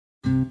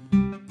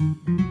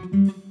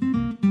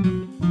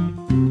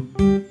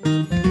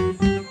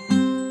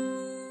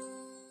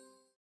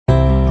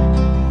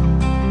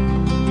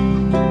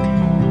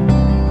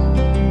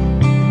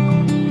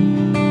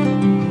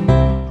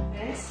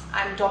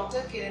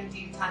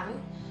Kiran Tirthani,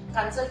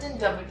 consultant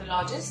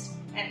dermatologist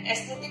and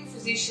aesthetic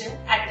physician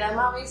at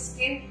Dermaway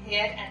Skin,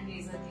 Hair and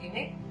Laser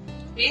Clinic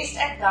based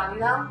at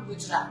Gandhiram,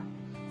 Gujarat.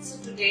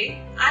 So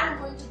today I am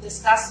going to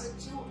discuss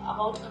with you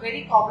about a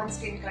very common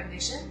skin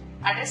condition,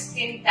 that is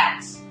skin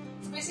tags.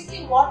 So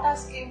basically, what are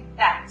skin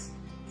tags?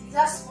 These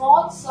are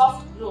small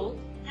soft growth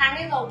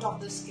hanging out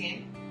of the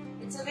skin.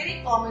 It's a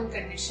very common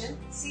condition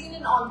seen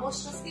in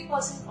almost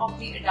 50% of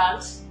the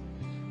adults.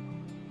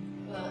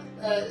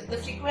 The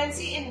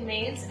frequency in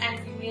males and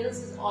females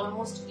is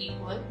almost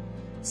equal.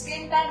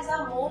 Skin tags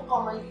are more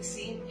commonly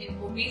seen in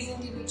obese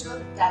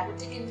individuals,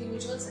 diabetic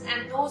individuals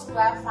and those who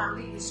have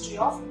family history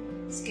of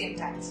skin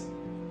tags.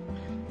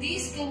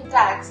 These skin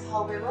tags,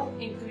 however,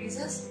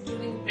 increases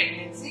during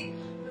pregnancy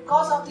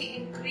because of the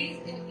increase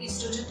in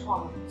estrogen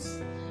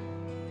hormones.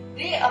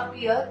 They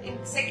appear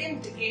in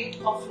second decade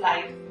of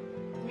life,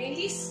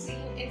 mainly seen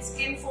in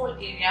skin fold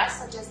areas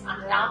such as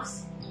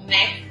underarms,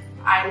 neck,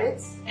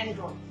 eyelids and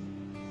groin.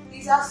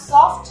 These are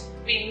soft,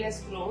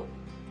 painless growth,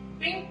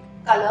 pink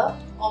color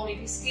or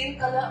maybe skin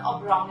color or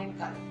brown in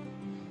color.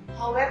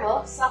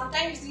 However,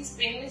 sometimes these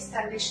painless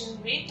conditions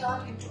may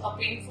turn into a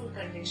painful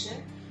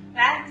condition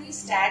when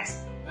these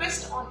tags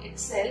twist on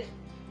itself,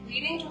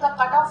 leading to the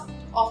cut-off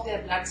of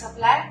their blood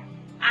supply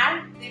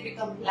and they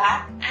become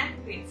black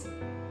and painful.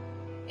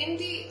 In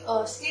the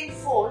skin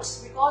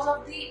folds, because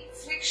of the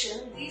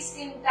friction, these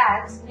skin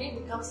tags may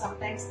become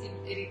sometimes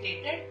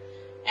irritated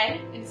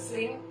and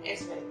inflamed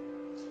as well.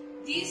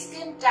 These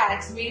skin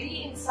tags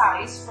vary in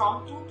size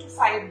from 2 to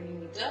 5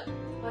 mm,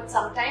 but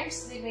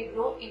sometimes they may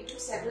grow into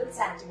several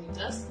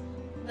centimeters.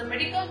 The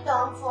medical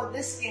term for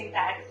this skin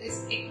tag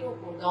is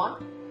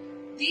electrocautery.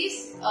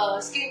 These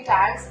skin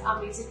tags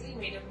are basically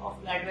made up of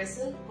blood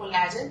vessel,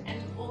 collagen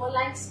and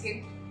overlying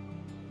skin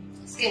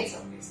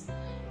surface.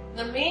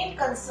 The main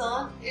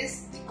concern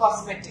is the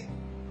cosmetic.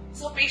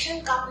 So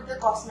patient come with the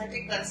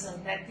cosmetic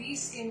concern that these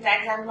skin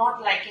tags, I am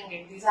not liking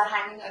it, these are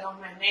hanging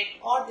around my neck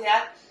or they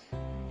are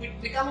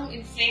becoming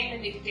inflamed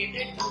and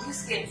irritated in the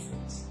skin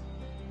folds.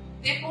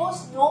 They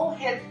pose no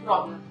health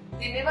problem.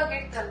 They never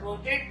get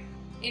converted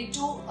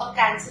into a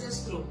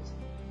cancerous growth.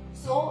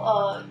 So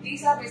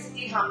these are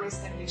basically harmless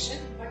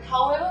conditions. But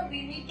however,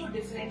 we need to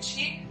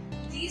differentiate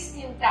these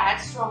skin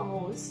tags from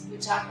moles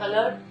which are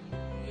colored,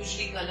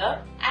 usually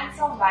colored, and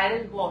from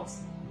viral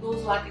warts,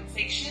 those who are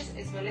infectious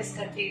as well as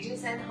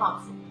contagious and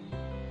harmful.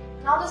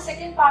 Now the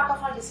second part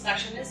of our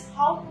discussion is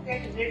how to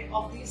get rid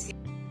of these skin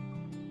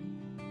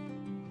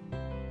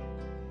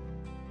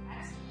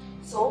tags.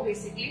 So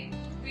basically,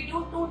 we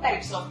do two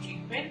types of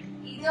treatment.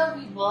 Either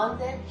we burn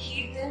them,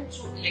 heat them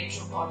through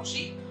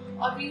electrocautery,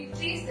 or we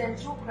freeze them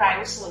through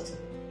cryosurgery.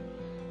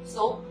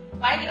 So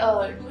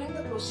while doing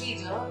the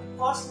procedure,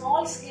 for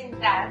small skin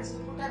tags,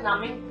 we put a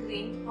numbing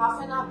cream half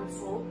an hour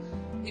before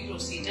the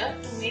procedure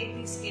to make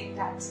these skin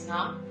tags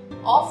numb,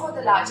 or for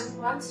the larger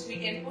ones we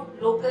can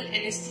put local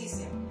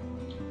anaesthesia.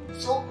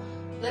 So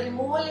the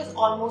removal is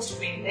almost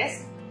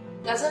painless,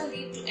 doesn't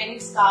lead to any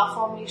scar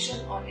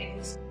formation or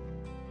any.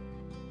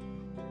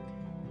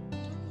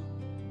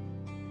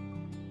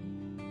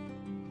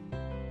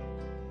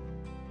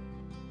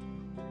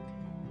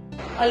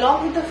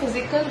 Along with the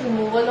physical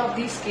removal of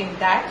these skin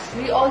tags,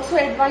 we also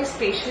advise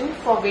patients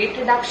for weight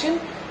reduction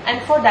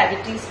and for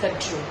diabetes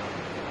control.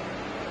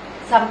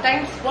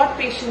 Sometimes what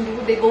patients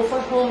do, they go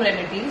for home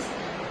remedies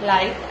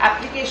like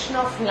application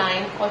of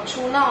lime or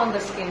chuna on the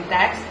skin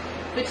tags,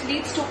 which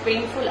leads to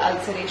painful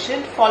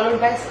ulceration followed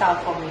by scar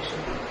formation.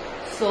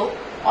 So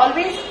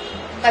always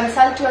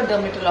consult your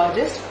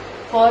dermatologist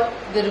for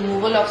the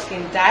removal of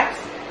skin tags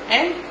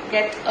and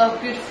get a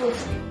beautiful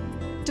skin.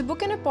 To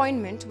book an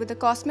appointment with a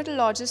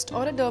cosmetologist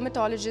or a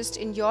dermatologist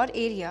in your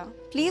area,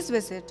 please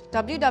visit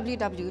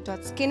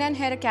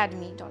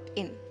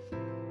www.skinandhairacademy.in.